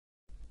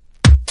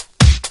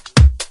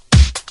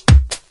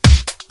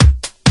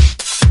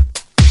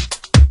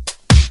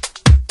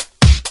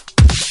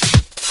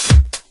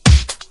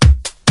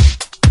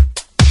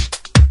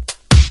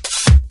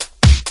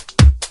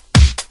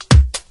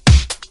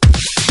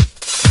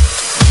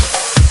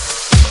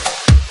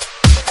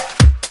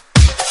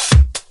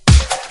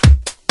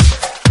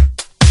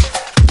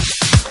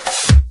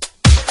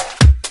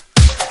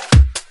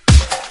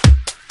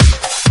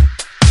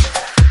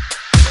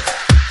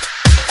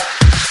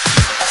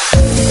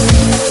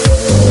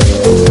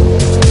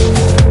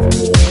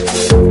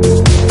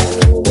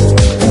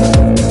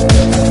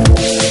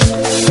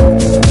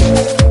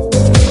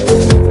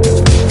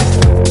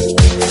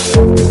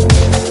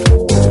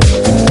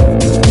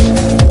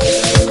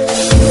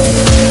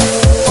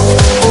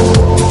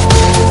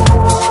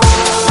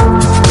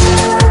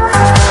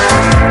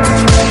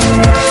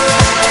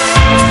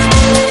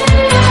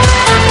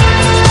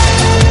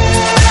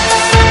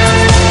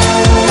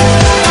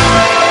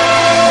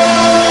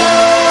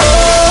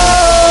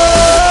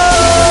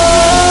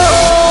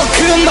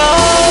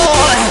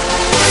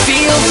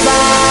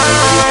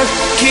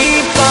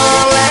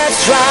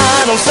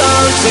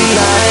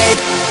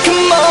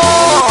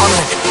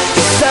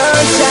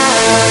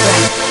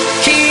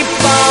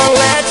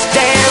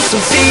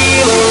and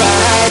feel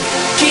alright.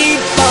 Keep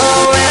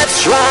on,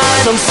 let's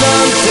ride on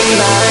sun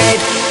tonight.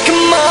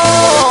 Come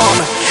on,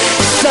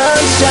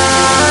 sunshine.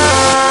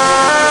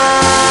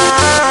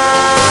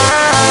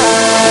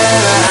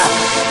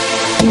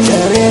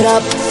 Turn it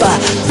up,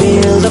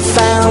 build a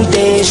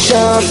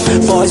foundation.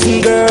 Boys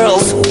and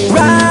girls,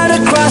 right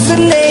across the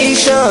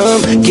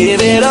nation.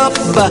 Give it up,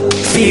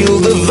 feel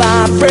the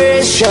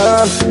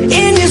vibration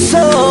in your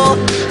soul.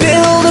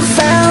 Build a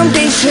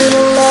foundation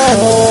of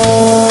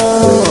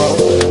love.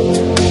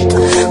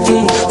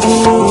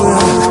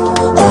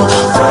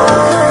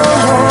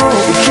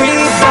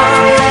 Keep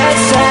on,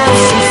 let's have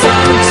some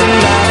fun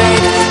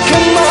tonight.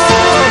 Come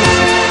on,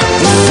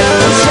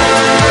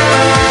 sunshine.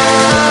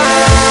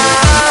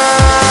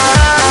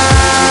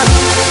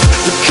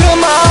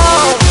 Come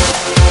on,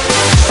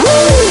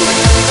 woo,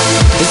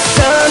 the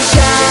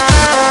sunshine.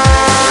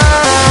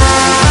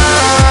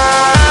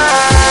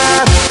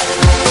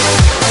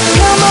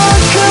 Come on,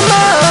 come on.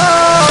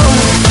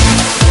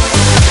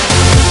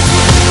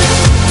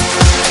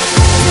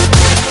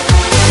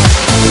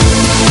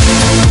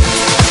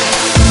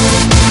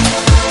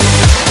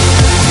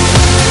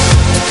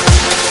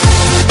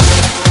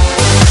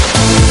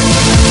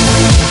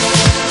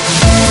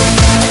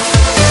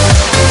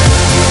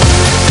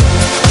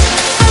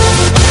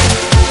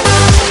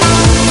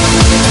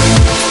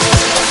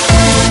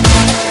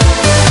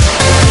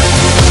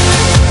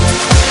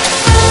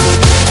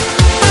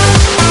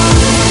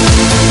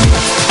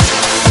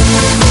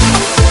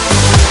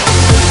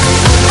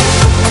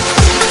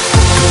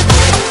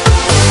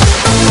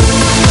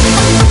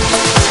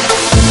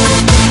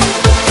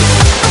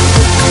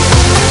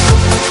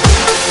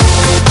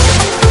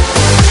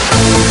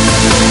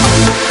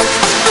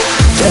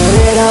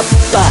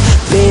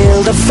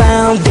 Build a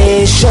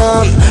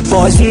foundation,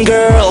 boys and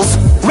girls,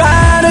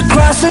 right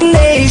across the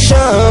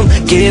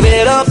nation. Give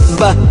it up,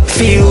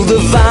 feel the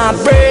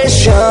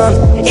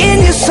vibration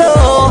in your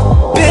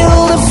soul.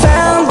 Build a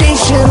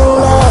foundation of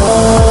love.